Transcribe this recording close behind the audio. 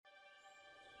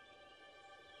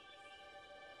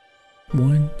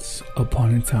Once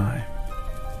upon a time,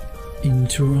 in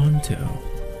Toronto,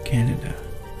 Canada,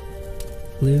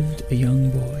 lived a young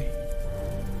boy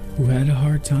who had a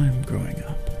hard time growing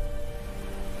up.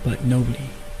 But nobody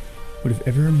would have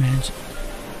ever imagined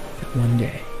that one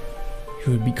day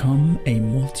he would become a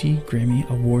multi-Grammy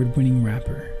award-winning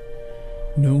rapper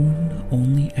known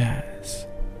only as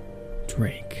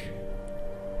Drake.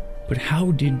 But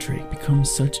how did Drake become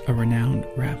such a renowned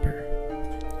rapper?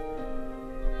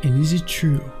 And is it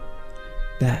true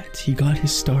that he got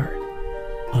his start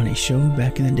on a show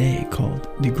back in the day called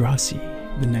Degrassi,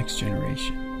 The Next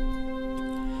Generation?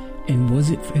 And was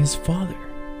it his father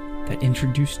that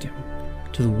introduced him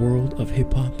to the world of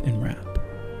hip-hop and rap?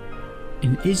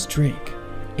 And is Drake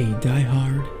a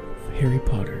die-hard Harry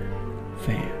Potter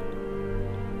fan?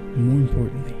 More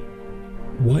importantly,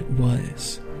 what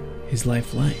was his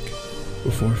life like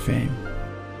before fame?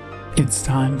 It's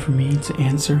time for me to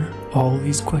answer all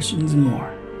these questions and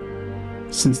more,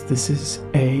 since this is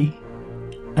ASMR.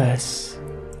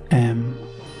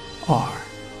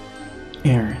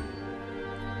 Aaron,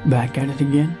 back at it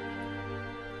again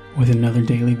with another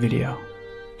daily video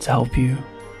to help you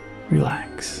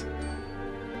relax.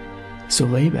 So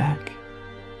lay back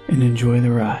and enjoy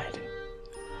the ride.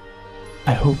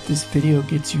 I hope this video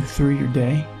gets you through your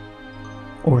day,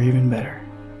 or even better,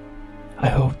 I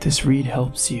hope this read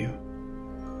helps you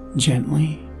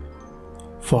gently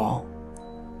fall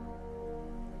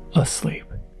asleep.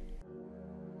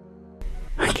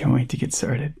 I can't wait to get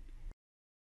started.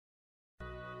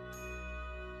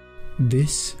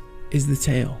 This is the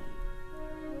tale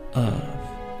of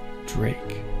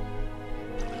Drake.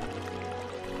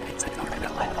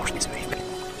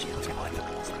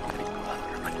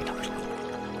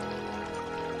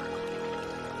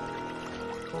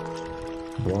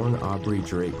 Born Aubrey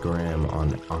Drake Graham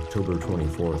on October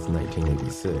 24,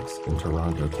 1986, in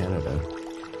Toronto, Canada,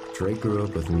 Drake grew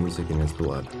up with music in his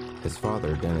blood. His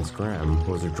father, Dennis Graham,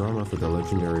 was a drummer for the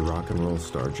legendary rock and roll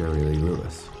star Jerry Lee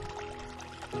Lewis.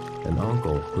 An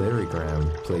uncle, Larry Graham,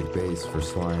 played bass for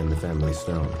Sly and the Family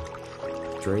Stone.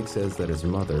 Drake says that his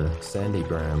mother, Sandy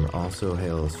Graham, also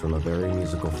hails from a very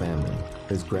musical family.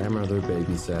 His grandmother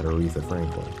babysat Aretha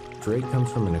Franklin. Drake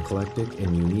comes from an eclectic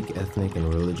and unique ethnic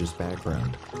and religious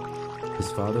background.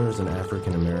 His father is an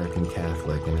African-American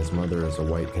Catholic and his mother is a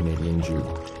white Canadian Jew.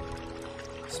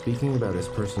 Speaking about his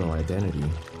personal identity,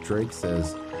 Drake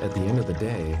says, "At the end of the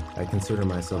day, I consider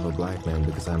myself a black man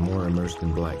because I'm more immersed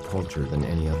in black culture than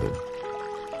any other.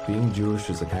 Being Jewish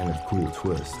is a kind of cool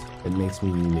twist. It makes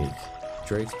me unique."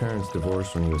 Drake's parents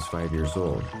divorced when he was 5 years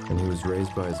old, and he was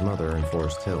raised by his mother in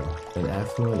Forest Hill, an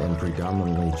affluent and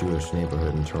predominantly Jewish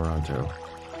neighborhood in Toronto.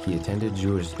 He attended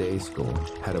Jewish day school,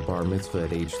 had a bar mitzvah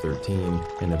at age 13,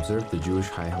 and observed the Jewish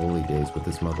high holy days with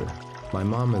his mother. "My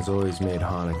mom has always made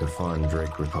Hanukkah fun,"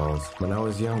 Drake recalls. "When I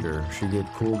was younger, she'd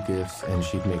get cool gifts and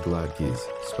she'd make latkes."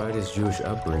 Despite his Jewish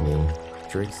upbringing,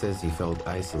 Drake says he felt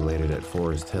isolated at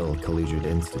Forest Hill Collegiate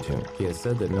Institute. He has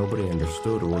said that nobody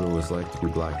understood what it was like to be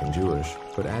black and Jewish,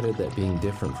 but added that being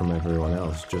different from everyone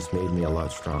else just made me a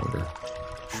lot stronger.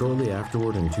 Shortly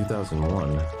afterward, in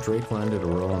 2001, Drake landed a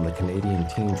role in the Canadian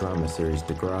teen drama series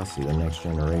Degrassi, The Next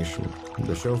Generation.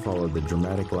 The show followed the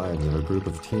dramatic lives of a group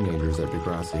of teenagers at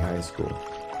Degrassi High School,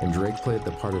 and Drake played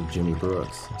the part of Jimmy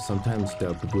Brooks, sometimes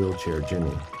dubbed Wheelchair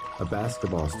Jimmy, a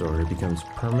basketball star who becomes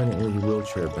permanently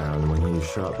wheelchair-bound when he is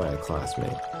shot by a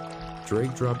classmate.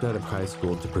 Drake dropped out of high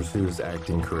school to pursue his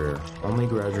acting career, only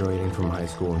graduating from high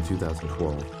school in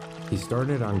 2012. He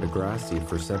started on Degrassi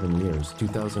for 7 years,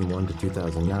 2001 to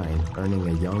 2009, earning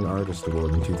a Young Artist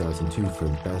Award in 2002 for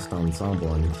Best Ensemble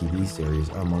on the TV series,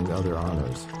 among other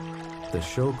honors. The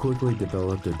show quickly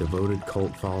developed a devoted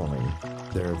cult following.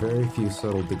 There are very few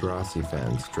subtle Degrassi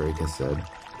fans, Drake has said,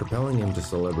 propelling him to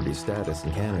celebrity status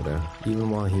in Canada, even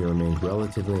while he remained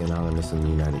relatively anonymous in the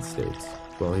United States.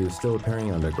 While he was still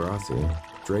appearing on Degrassi,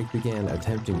 Drake began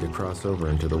attempting to cross over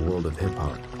into the world of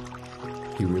hip-hop.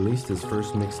 He released his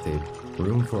first mixtape,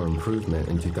 Room for Improvement,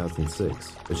 in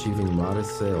 2006, achieving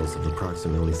modest sales of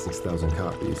approximately 6,000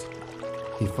 copies.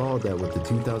 He followed that with the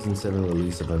 2007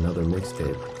 release of another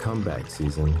mixtape, Comeback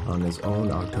Season, on his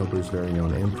own October's Very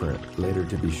Own imprint, later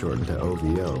to be shortened to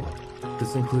OVO.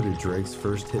 This included Drake's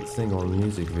first hit single and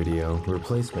music video,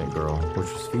 Replacement Girl,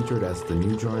 which was featured as the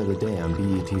new joint of the day on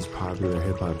BET's popular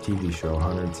hip-hop TV show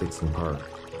 106 & Park.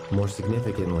 More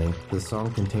significantly, the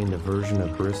song contained a version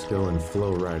of Briscoe and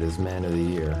Flo Rida's Man of the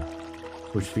Year,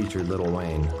 which featured Lil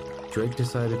Wayne. Drake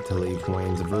decided to leave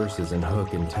Wayne's verses and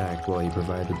hook intact while he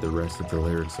provided the rest of the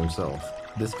lyrics himself.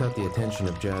 This caught the attention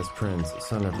of Jazz Prince,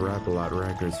 son of Rap-A-Lot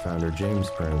Records founder James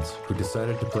Prince, who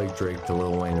decided to play Drake to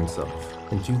Lil Wayne himself.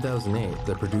 In 2008,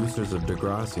 the producers of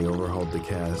Degrassi overhauled the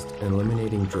cast,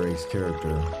 eliminating Drake's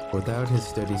character. Without his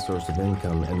steady source of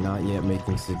income and not yet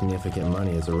making significant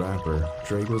money as a rapper,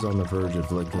 Drake was on the verge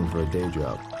of looking for a day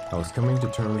job. I was coming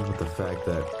to terms with the fact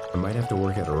that I might have to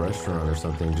work at a restaurant or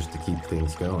something just to keep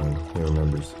things going, he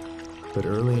remembers. But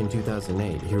early in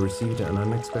 2008, he received an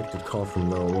unexpected call from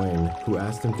Lil Wayne, who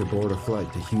asked him to board a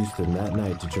flight to Houston that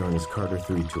night to join his Carter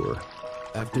 3 tour.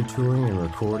 After touring and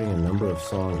recording a number of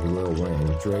songs with Lil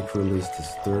Wayne, Drake released his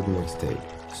third mixtape,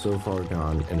 So Far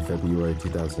Gone, in February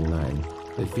 2009.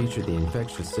 It featured the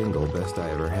infectious single Best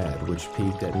I Ever Had, which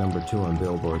peaked at number 2 on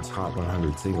Billboard's Hot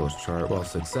 100 Singles chart. While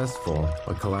successful,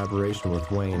 a collaboration with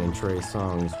Wayne and Trey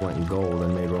Songz went gold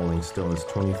and made Rolling Stone's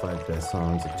 25 Best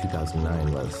Songs of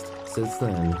 2009 list. Since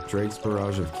then, Drake's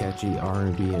barrage of catchy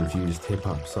R&B-infused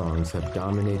hip-hop songs have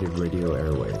dominated radio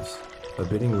airwaves. A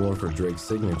bidding war for Drake's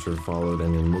signature followed,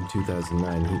 and in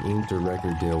mid-2009 he inked a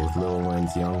record deal with Lil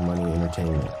Wayne's Young Money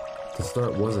Entertainment. The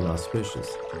start wasn't auspicious.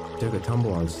 He took a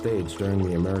tumble on stage during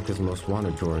the America's Most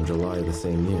Wanted tour in July of the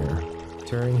same year,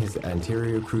 tearing his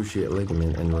anterior cruciate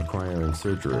ligament and requiring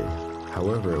surgery.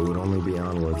 However, it would only be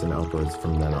onwards and upwards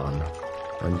from then on.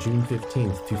 On June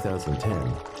 15,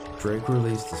 2010, Drake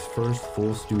released his first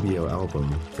full studio album,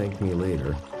 Thank Me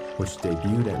Later, which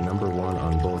debuted at number 1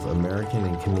 on both American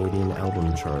and Canadian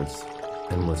album charts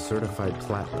and was certified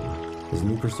platinum. His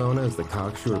new persona is the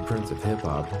cocksure prince of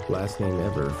hip-hop, last name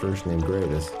ever, first name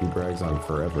greatest, he brags on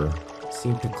forever,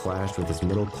 seemed to clash with his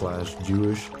middle-class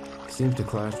Jewish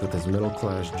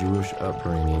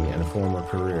upbringing and a former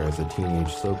career as a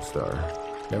teenage soap star.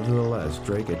 Nevertheless,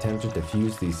 Drake attempted to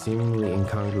fuse these seemingly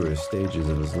incongruous stages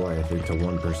of his life into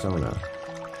one persona.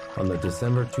 On the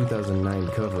December 2009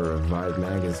 cover of Vibe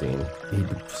magazine, he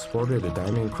sported a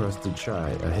diamond-crusted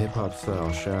chai, a hip-hop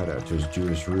style shout-out to his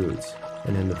Jewish roots.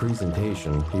 And in the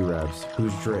presentation, he raps,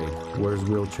 "Who's Drake? Where's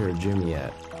Wheelchair Jimmy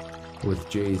at?" With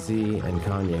Jay-Z and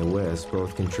Kanye West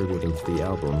both contributing to the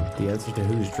album, the answer to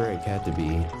Who's Drake had to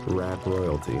be rap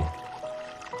royalty.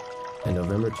 In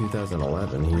November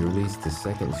 2011, he released his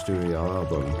second studio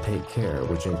album, Take Care,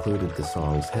 which included the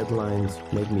songs Headlines,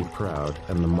 Make Me Proud,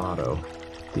 and The Motto.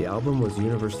 The album was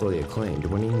universally acclaimed,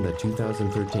 winning the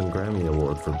 2013 Grammy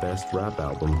Award for Best Rap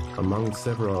Album, among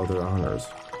several other honors.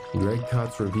 Greg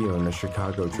Kott's review in the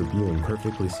Chicago Tribune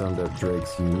perfectly summed up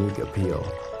Drake's unique appeal,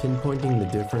 pinpointing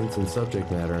the difference in subject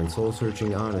matter and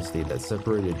soul-searching honesty that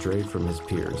separated Drake from his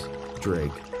peers.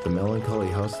 Drake, the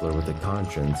melancholy hustler with a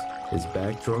conscience, is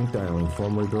back drunk dialing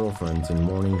former girlfriends and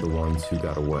mourning the ones who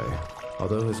got away.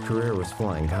 Although his career was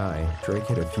flying high, Drake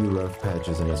had a few rough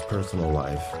patches in his personal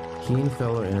life. He and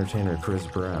fellow entertainer Chris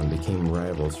Brown became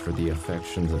rivals for the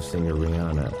affections of singer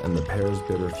Rihanna, and the pair's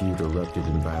bitter feud erupted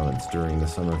in violence during the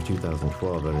summer of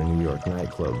 2012 at a New York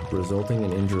nightclub, resulting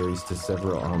in injuries to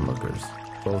several onlookers.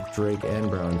 Both Drake and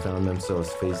Brown found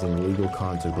themselves facing legal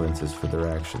consequences for their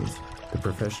actions. The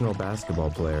professional basketball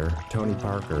player, Tony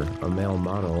Parker, a male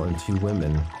model, and 2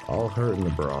 women, all hurt in the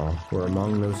brawl, were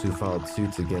among those who filed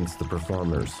suits against the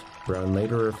performers. Brown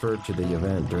later referred to the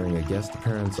event during a guest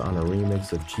appearance on a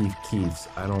remix of Chief Keef's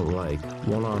I Don't Like,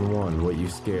 "One-on-one, What You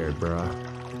Scared, Bruh,"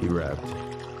 he rapped.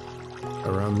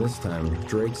 Around this time,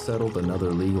 Drake settled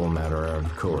another legal matter out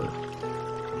of court.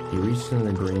 He reached an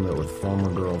agreement with former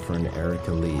girlfriend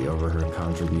Erica Lee over her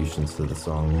contributions to the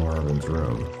song Marvin's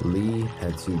Room. Lee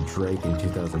had sued Drake in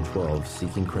 2012,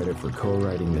 seeking credit for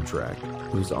co-writing the track.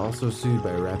 He was also sued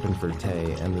by Rappin' for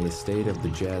Tay and the estate of the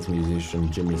jazz musician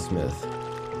Jimmy Smith.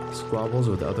 Squabbles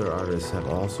with other artists have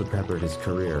also peppered his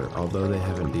career, although they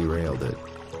haven't derailed it.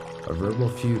 A verbal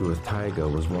feud with Tyga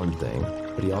was one thing,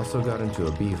 but he also got into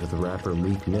a beef with rapper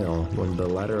Meek Mill when the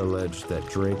latter alleged that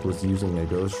Drake was using a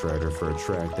ghostwriter for a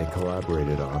track they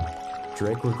collaborated on.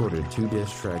 Drake recorded 2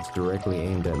 diss tracks directly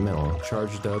aimed at Mill,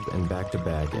 Charged Up and Back to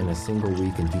Back, in a single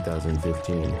week in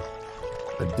 2015.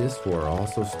 A diss war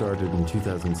also started in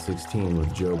 2016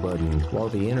 with Joe Budden, while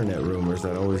the internet rumors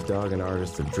that always dog an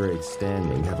artist of Drake's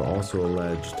standing have also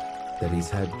alleged that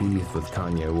he's had beef with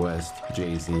Kanye West,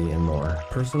 Jay-Z, and more.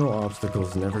 Personal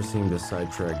obstacles never seem to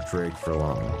sidetrack Drake for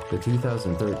long. The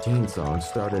 2013 song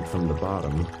started from the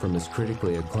bottom. From his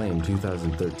critically acclaimed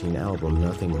 2013 album,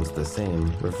 Nothing Was the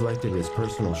Same, reflected his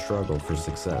personal struggle for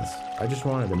success. "I just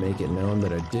wanted to make it known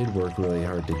that I did work really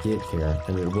hard to get here,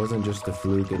 and it wasn't just a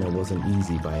fluke and it wasn't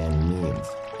easy by any means,"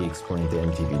 he explained to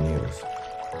MTV News.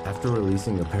 After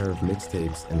releasing a pair of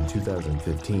mixtapes in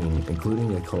 2015,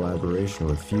 including a collaboration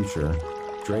with Future,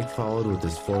 Drake followed with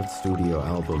his fourth studio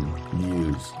album,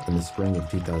 Muse, in the spring of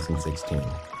 2016.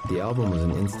 The album was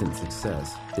an instant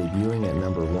success, debuting at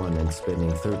number 1 and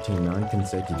spending 13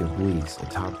 non-consecutive weeks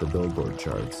atop the Billboard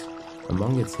charts.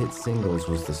 Among its hit singles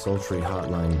was the sultry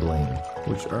Hotline Bling,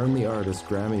 which earned the artist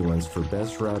Grammy wins for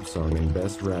Best Rap Song and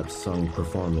Best Rap Song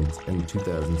Performance in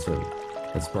 2007.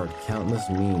 It sparked countless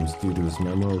memes due to his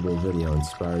memorable video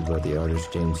inspired by the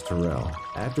artist James Turrell.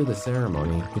 After the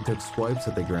ceremony, he took swipes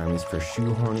at the Grammys for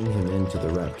shoehorning him into the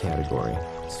rap category.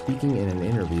 Speaking in an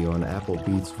interview on Apple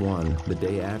Beats One the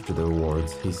day after the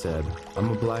awards, he said,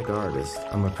 "I'm a black artist.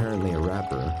 I'm apparently a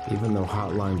rapper, even though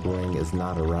Hotline Bling is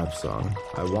not a rap song.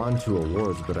 I won 2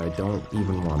 awards, but I don't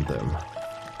even want them."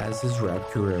 As his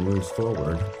rap career moves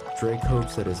forward, Drake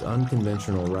hopes that his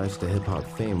unconventional rise to hip-hop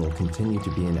fame will continue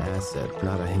to be an asset,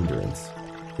 not a hindrance.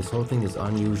 "This whole thing is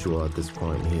unusual at this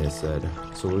point," he has said,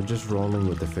 "so we're just rolling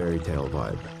with the fairy tale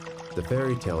vibe." The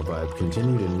fairy tale vibe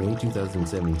continued in May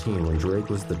 2017 when Drake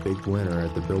was the big winner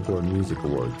at the Billboard Music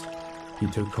Awards. He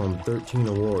took home 13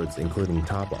 awards including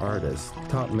Top Artist,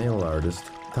 Top Male Artist,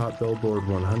 Top Billboard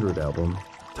 100 Album,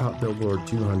 Top Billboard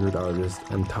 200 Artist,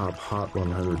 and Top Hot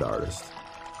 100 Artist,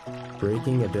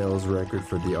 breaking Adele's record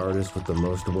for the artist with the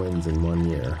most wins in 1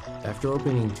 year. After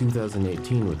opening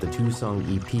 2018 with the 2-song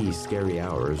EP Scary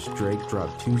Hours, Drake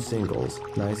dropped 2 singles,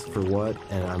 Nice for What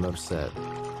and I'm Upset.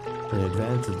 In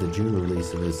advance of the June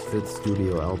release of his 5th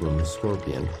studio album,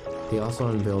 Scorpion, he also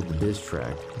unveiled the diss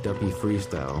track, Duppy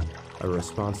Freestyle, a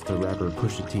response to rapper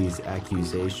Pusha T's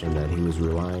accusation that he was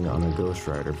relying on a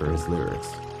ghostwriter for his lyrics.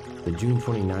 The June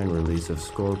 29 release of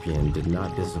Scorpion did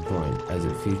not disappoint, as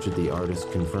it featured the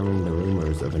artist confirming the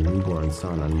rumors of a newborn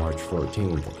son on March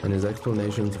 14th, and his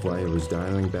explanations of why he was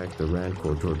dialing back the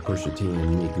rancor toward Pusha T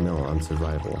and Meek Mill on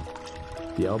Survival.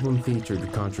 The album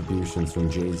featured contributions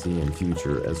from Jay-Z and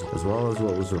Future, as well as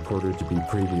what was reported to be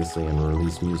previously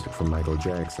unreleased music from Michael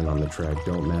Jackson on the track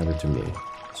Don't Matter to Me.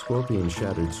 Scorpion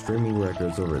shattered streaming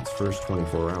records over its first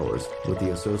 24 hours, with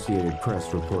the Associated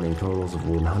Press reporting totals of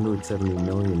 170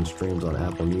 million streams on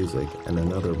Apple Music and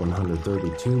another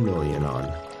 132 million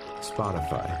on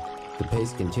Spotify. The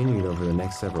pace continued over the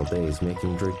next several days,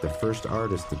 making Drake the first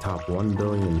artist to top 1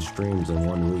 billion streams in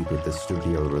 1 week with this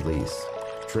studio release.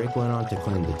 Drake went on to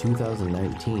claim the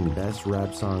 2019 Best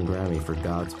Rap Song Grammy for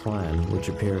God's Plan, which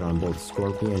appeared on both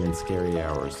Scorpion and Scary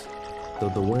Hours, though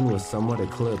the win was somewhat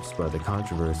eclipsed by the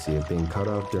controversy of being cut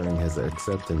off during his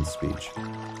acceptance speech,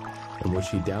 in which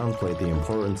he downplayed the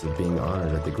importance of being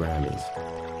honored at the Grammys.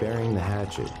 Bearing the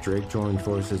hatchet, Drake joined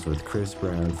forces with Chris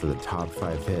Brown for the top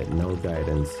 5 hit No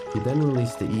Guidance. He then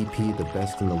released the EP The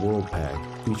Best in the World Pack,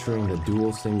 featuring the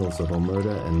dual singles of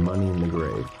Omerta and Money in the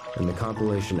Grave, and the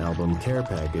compilation album Care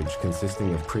Package,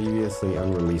 consisting of previously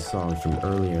unreleased songs from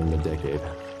earlier in the decade.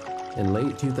 In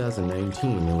late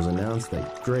 2019, it was announced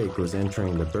that Drake was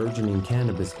entering the burgeoning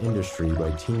cannabis industry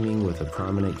by teaming with a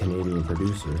prominent Canadian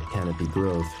producer, Canopy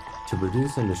Growth, to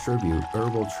produce and distribute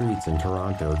herbal treats in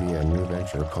Toronto via a new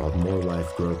venture called More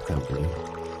Life Growth Company.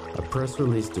 A press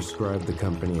release described the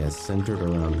company as centered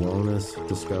around wellness,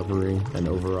 discovery, and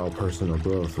overall personal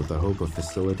growth with the hope of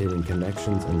facilitating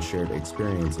connections and shared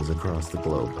experiences across the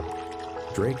globe.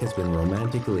 Drake has been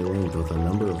romantically linked with a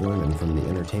number of women from the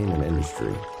entertainment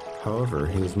industry. However,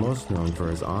 he is most known for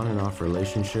his on and off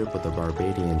relationship with the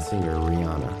Barbadian singer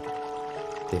Rihanna.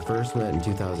 They first met in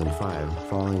 2005,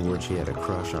 following which he had a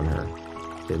crush on her.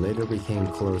 They later became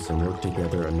close and worked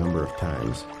together a number of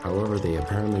times. However, they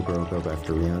apparently broke up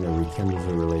after Rihanna rekindled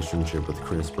her relationship with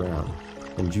Chris Brown.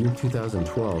 In June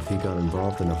 2012, he got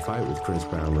involved in a fight with Chris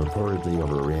Brown, reportedly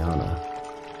over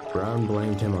Rihanna. Brown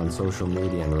blamed him on social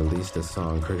media and released a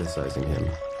song criticizing him.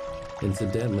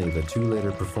 Incidentally, the two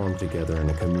later performed together in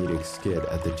a comedic skit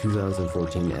at the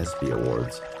 2014 ESPY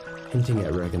Awards, hinting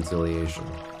at reconciliation.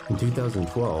 In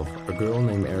 2012, a girl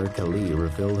named Erica Lee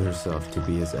revealed herself to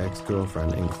be his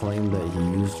ex-girlfriend and claimed that he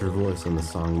used her voice on the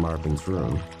song Marvin's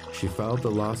Room. She filed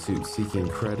the lawsuit seeking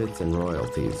credits and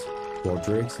royalties. While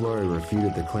Drake's lawyer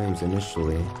refuted the claims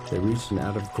initially, they reached an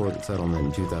out-of-court settlement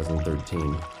in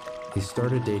 2013. He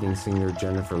started dating singer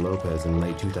Jennifer Lopez in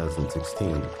late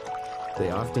 2016. They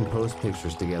often post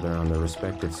pictures together on their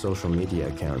respective social media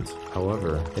accounts.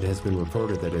 However, it has been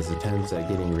reported that his attempts at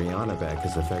getting Rihanna back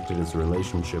has affected his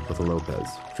relationship with Lopez.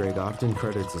 Drake often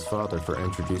credits his father for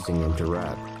introducing him to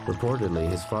rap. Reportedly,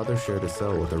 his father shared a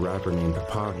cell with a rapper named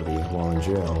Poverty while in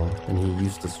jail, and he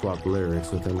used to swap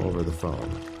lyrics with him over the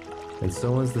phone. And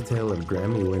so ends the tale of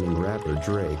Grammy-winning rapper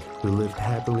Drake, who lived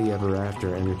happily ever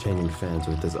after entertaining fans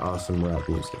with his awesome rap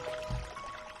music.